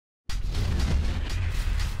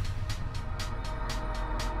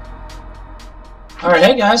Alright,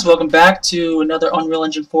 hey guys, welcome back to another Unreal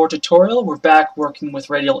Engine 4 tutorial. We're back working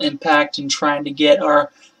with Radial Impact and trying to get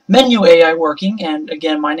our menu AI working. And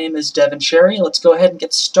again, my name is Devin Sherry. Let's go ahead and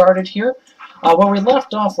get started here. Where we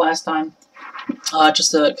left off last time,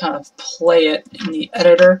 just to kind of play it in the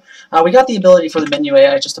editor, we got the ability for the menu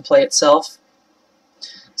AI just to play itself.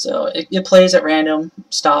 So it plays at random,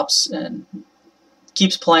 stops, and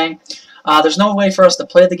keeps playing. There's no way for us to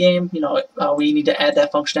play the game. We need to add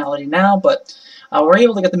that functionality now, but we're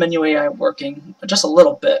able to get the menu AI working just a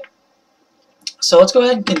little bit. So let's go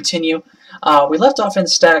ahead and continue. We left off in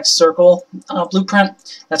static circle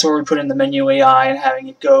blueprint. That's where we put in the menu AI and having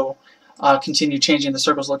it go continue changing the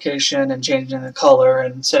circle's location and changing the color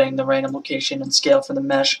and setting the random location and scale for the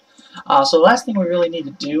mesh. So the last thing we really need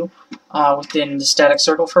to do within the static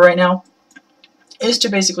circle for right now is to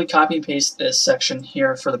basically copy and paste this section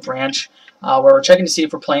here for the branch where we're checking to see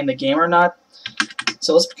if we're playing the game or not.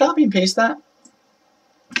 So let's copy and paste that.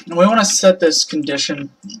 And we want to set this condition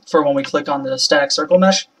for when we click on the static circle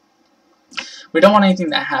mesh. We don't want anything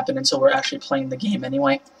to happen until we're actually playing the game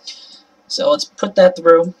anyway. So let's put that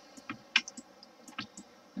through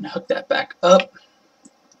and hook that back up.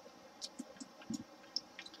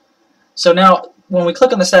 So now when we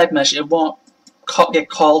click on the static mesh, it won't get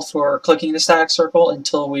called for clicking the static circle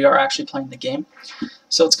until we are actually playing the game.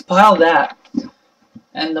 So let's compile that.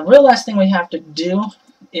 And the real last thing we have to do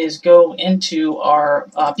is go into our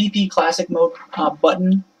BP classic mode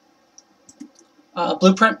button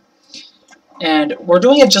blueprint, and we're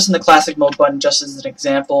doing it just in the classic mode button just as an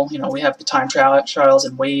example. We have the time trials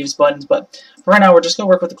and waves buttons, but for right now we're just going to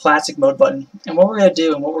work with the classic mode button. And what we're going to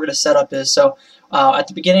do and what we're going to set up is, so at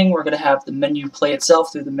the beginning we're going to have the menu play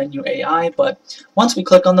itself through the menu AI, but once we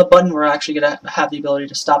click on the button we're actually going to have the ability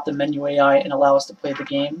to stop the menu AI and allow us to play the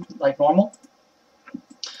game like normal.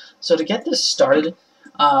 So to get this started,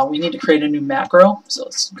 we need to create a new macro. So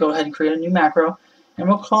let's go ahead and create a new macro, and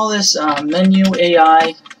we'll call this menu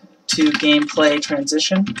AI to gameplay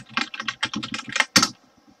transition.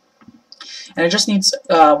 And it just needs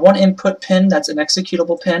one input pin that's an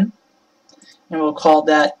executable pin, and we'll call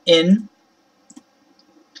that in.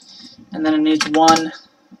 And then it needs one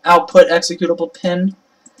output executable pin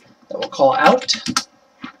that we'll call out.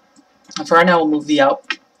 And for right now, we'll move the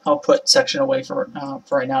output section away for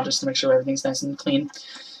right now, just to make sure everything's nice and clean.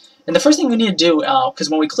 And the first thing we need to do, because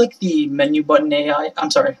when we click the menu button AI,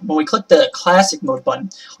 when we click the classic mode button,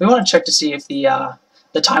 we want to check to see if the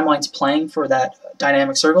timeline's playing for that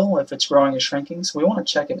dynamic circle, if it's growing or shrinking. So we want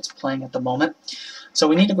to check if it's playing at the moment. So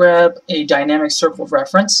we need to grab a dynamic circle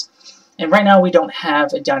reference. And right now we don't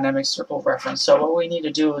have a dynamic circle reference. So what we need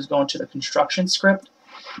to do is go into the construction script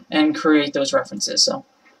and create those references. So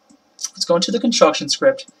let's go into the construction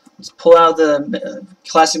script. Let's pull out the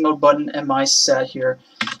classic mode button and my set here.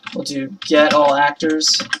 We'll do get all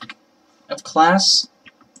actors of class.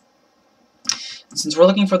 And since we're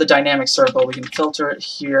looking for the dynamic circle, we can filter it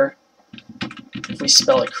here if we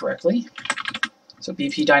spell it correctly. So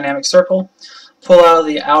BP dynamic circle. Pull out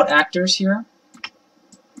the out actors here.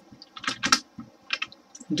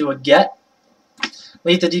 And do a get.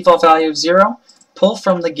 Leave the default value of 0. Pull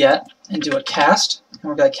from the get and do a cast. And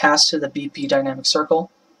we're going to cast to the BP dynamic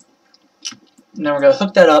circle. And then we're going to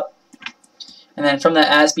hook that up. And then from the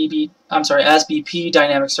as BP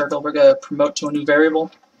dynamic circle, we're going to promote to a new variable.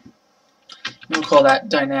 And we'll call that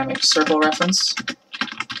dynamic circle reference.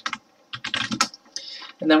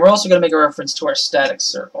 And then we're also going to make a reference to our static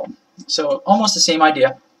circle. So almost the same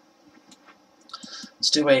idea. Let's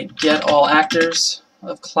do a get all actors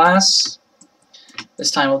of class. This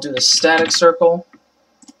time we'll do the static circle.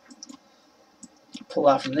 Pull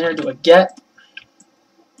out from there, do a get.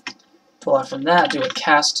 Pull out from that, do a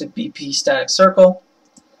cast to BP static circle.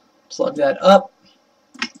 Plug that up.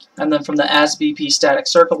 And then from the as BP static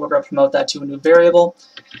circle, we're going to promote that to a new variable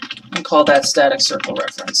and call that static circle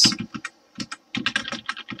reference.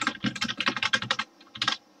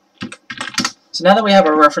 So now that we have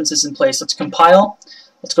our references in place, let's compile.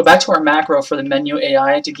 Let's go back to our macro for the menu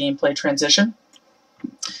AI to gameplay transition.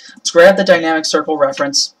 Let's grab the dynamic circle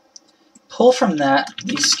reference. Pull from that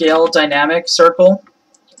the scale dynamic circle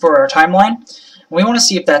for our timeline. And we want to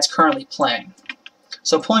see if that's currently playing.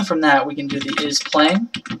 So pulling from that, we can do the is playing.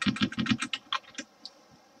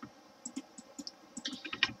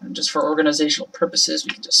 And just for organizational purposes,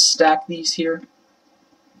 we can just stack these here.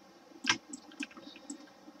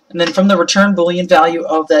 And then from the return Boolean value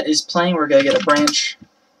of that is playing, we're going to get a branch.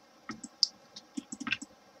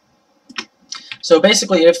 So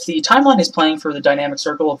basically, if the timeline is playing for the dynamic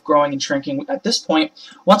circle of growing and shrinking, at this point,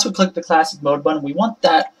 once we click the classic mode button, we want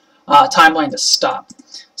that timeline to stop.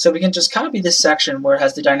 So we can just copy this section where it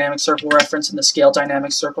has the dynamic circle reference and the scale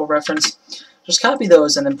dynamic circle reference. Just copy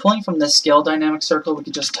those, and then pulling from this scale dynamic circle, we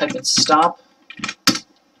can just type in stop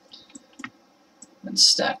and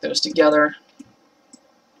stack those together.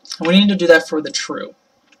 And we need to do that for the true.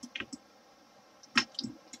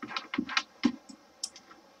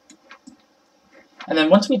 And then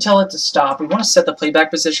once we tell it to stop, we want to set the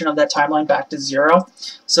playback position of that timeline back to 0.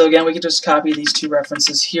 So again, we can just copy these two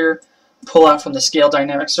references here, pull out from the scale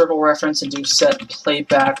dynamic circle reference, and do set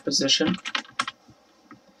playback position.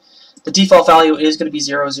 The default value is going to be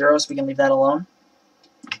 0, 0, so we can leave that alone.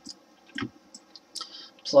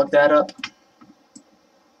 Plug that up.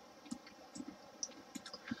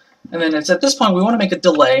 And then it's at this point we want to make a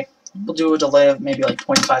delay. We'll do a delay of maybe like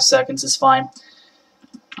 0.5 seconds is fine.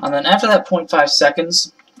 And then after that 0.5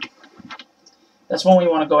 seconds, that's when we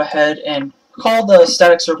want to go ahead and call the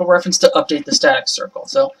static circle reference to update the static circle.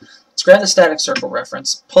 So let's grab the static circle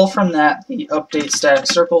reference, pull from that the update static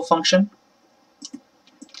circle function,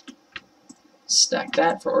 stack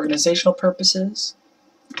that for organizational purposes.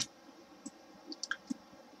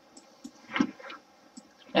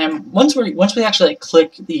 And once we actually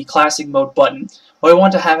click the classic mode button, what we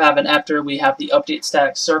want to have happen after we have the update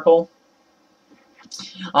static circle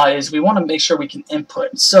is we want to make sure we can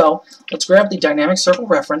input. So let's grab the dynamic circle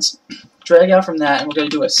reference, drag out from that, and we're going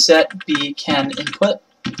to do a set b can input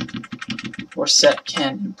or set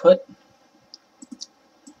can input.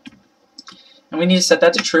 And we need to set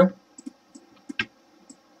that to true.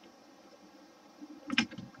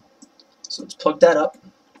 So let's plug that up.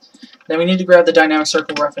 Then we need to grab the dynamic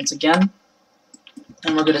circle reference again,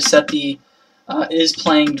 and we're going to set the is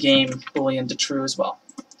playing game boolean to true as well.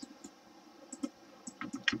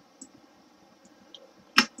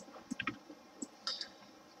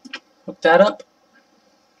 Hook that up,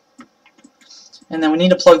 and then we need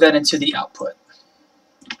to plug that into the output.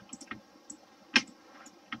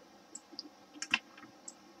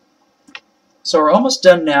 So we're almost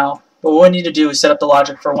done now. But what we need to do is set up the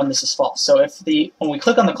logic for when this is false. So when we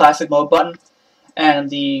click on the classic mode button and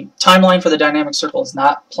the timeline for the dynamic circle is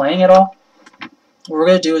not playing at all, what we're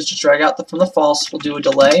going to do is just drag out from the false. We'll do a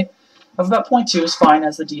delay of about 0.2 is fine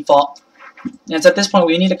as the default. And it's at this point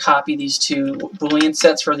we need to copy these two Boolean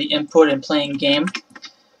sets for the input and playing game.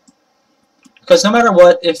 Because no matter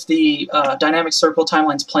what, if the dynamic circle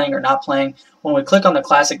timeline is playing or not playing, when we click on the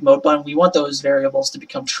classic mode button, we want those variables to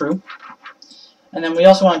become true. And then we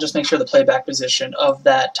also want to just make sure the playback position of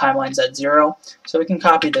that timeline is at 0. So we can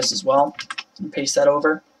copy this as well and paste that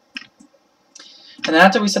over. And then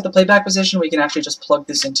after we set the playback position, we can actually just plug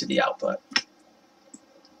this into the output.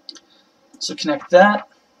 So connect that.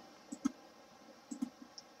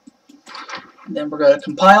 And then we're going to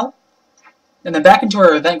compile. And then back into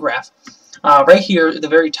our event graph. Right here, the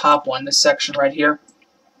very top one, this section right here.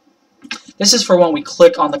 This is for when we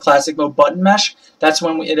click on the classic mode button mesh. That's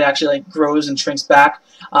when it actually grows and shrinks back.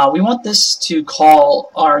 We want this to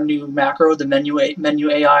call our new macro, the menu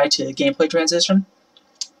AI, to gameplay transition.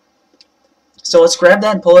 So let's grab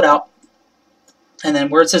that and pull it out. And then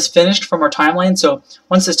where it says finished from our timeline, so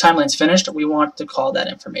once this timeline is finished, we want to call that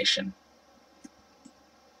information.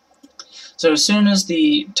 So as soon as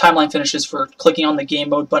the timeline finishes for clicking on the game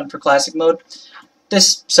mode button for classic mode,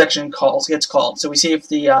 this section gets called. So we see if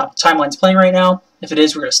the timeline's playing right now. If it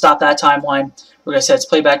is, we're going to stop that timeline. We're going to set its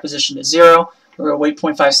playback position to 0. We're going to wait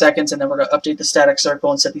 0.5 seconds, and then we're going to update the static circle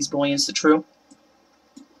and set these booleans to true.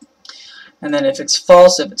 And then if it's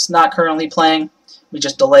false, if it's not currently playing, we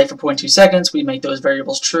just delay for 0.2 seconds. We make those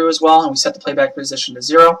variables true as well, and we set the playback position to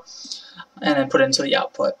 0, and then put it into the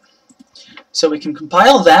output. So we can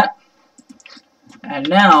compile that, and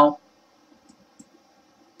now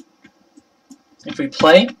if we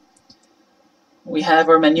play, we have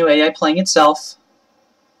our menu AI playing itself.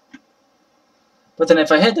 But then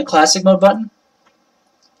if I hit the classic mode button,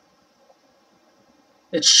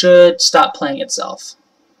 it should stop playing itself.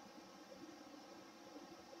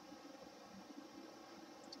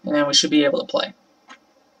 And then we should be able to play.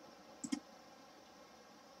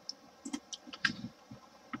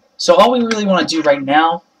 So all we really want to do right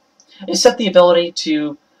now is set the ability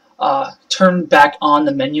to turn back on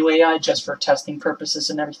the menu AI just for testing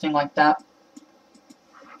purposes and everything like that.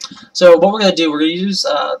 So what we're going to do, we're going to use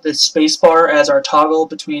the spacebar as our toggle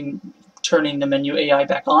between turning the menu AI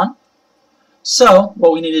back on. So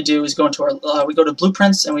what we need to do is go into our we go to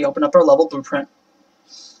blueprints and we open up our level blueprint.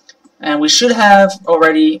 And we should have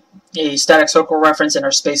already a static circle reference in our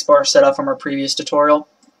spacebar set up from our previous tutorial.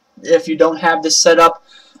 If you don't have this set up,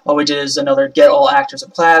 all we did is another get all actors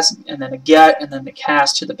of class, and then a get, and then the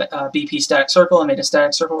cast to the BP static circle, and made a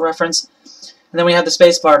static circle reference. And then we have the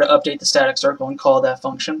spacebar to update the static circle and call that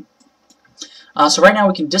function. So right now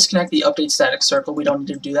we can disconnect the update static circle. We don't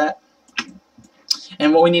need to do that.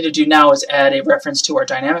 And what we need to do now is add a reference to our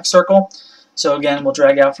dynamic circle. So again, we'll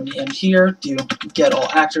drag out from the end here, do get all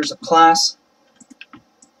actors of class,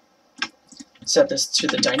 set this to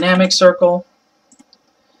the dynamic circle.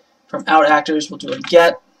 From out actors, we'll do a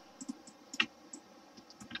get,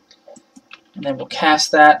 and then we'll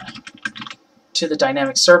cast that to the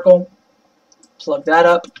dynamic circle, plug that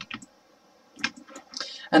up,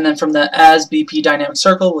 and then from the as BP dynamic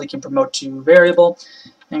circle, we can promote to variable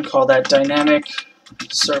and call that dynamic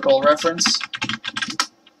circle reference.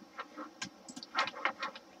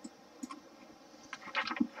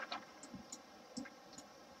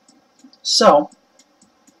 So,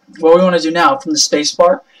 what we want to do now from the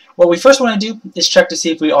spacebar, what we first want to do is check to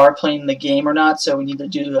see if we are playing the game or not. So we need to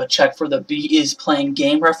do a check for the B is playing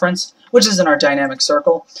game reference, which is in our dynamic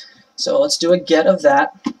circle. So let's do a get of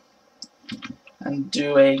that, and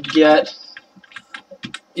do a get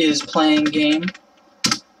is playing game,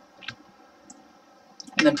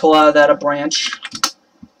 and then pull out of that a branch.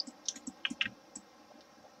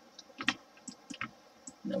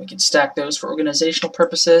 And then we can stack those for organizational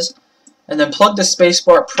purposes. And then plug the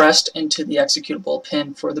spacebar pressed into the executable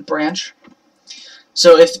pin for the branch.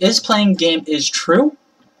 So if is playing game is true,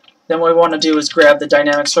 then what we want to do is grab the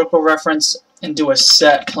dynamic circle reference and do a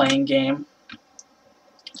set playing game.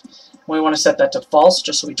 We want to set that to false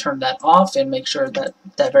just so we turn that off and make sure that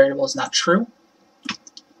that variable is not true.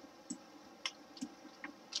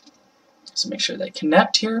 So make sure they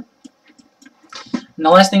connect here. And the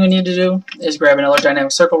last thing we need to do is grab another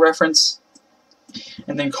dynamic circle reference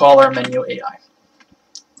and then call our menu AI.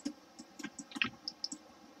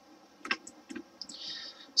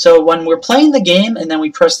 So when we're playing the game and then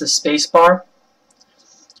we press the space bar,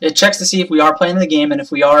 it checks to see if we are playing the game, and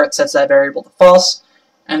if we are, it sets that variable to false,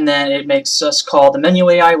 and then it makes us call the menu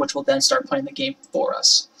AI, which will then start playing the game for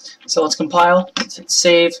us. So let's compile, let's hit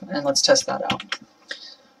save, and let's test that out.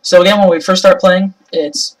 So again, when we first start playing,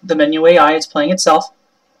 it's the menu AI, it's playing itself.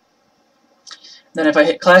 Then if I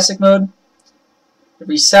hit classic mode, it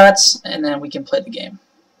resets, and then we can play the game.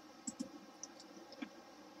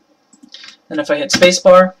 And if I hit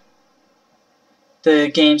spacebar, the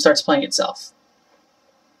game starts playing itself.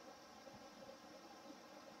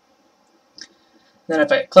 Then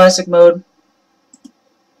if I hit classic mode,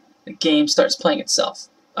 the game starts playing itself.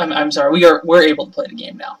 I'm sorry, we're able to play the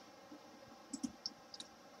game now.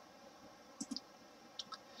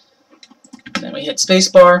 And then we hit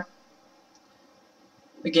spacebar,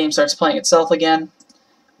 the game starts playing itself again.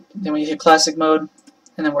 Then we hit classic mode,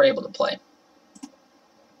 and then we're able to play.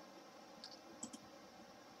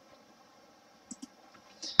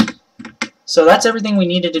 So that's everything we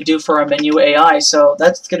needed to do for our menu AI. So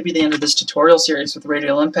that's going to be the end of this tutorial series with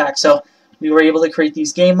Radial Impact. So we were able to create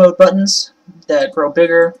these game mode buttons that grow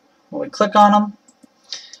bigger when we click on them.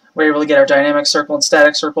 We're able to get our dynamic circle and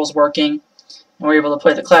static circles working. And we're able to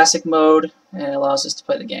play the classic mode, and it allows us to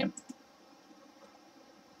play the game.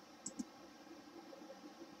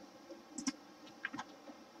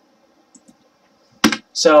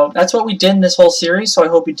 So that's what we did in this whole series, so I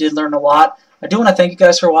hope you did learn a lot. I do want to thank you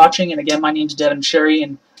guys for watching, and again, my name is Devin Sherry,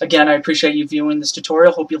 and again, I appreciate you viewing this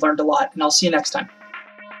tutorial. Hope you learned a lot, and I'll see you next time.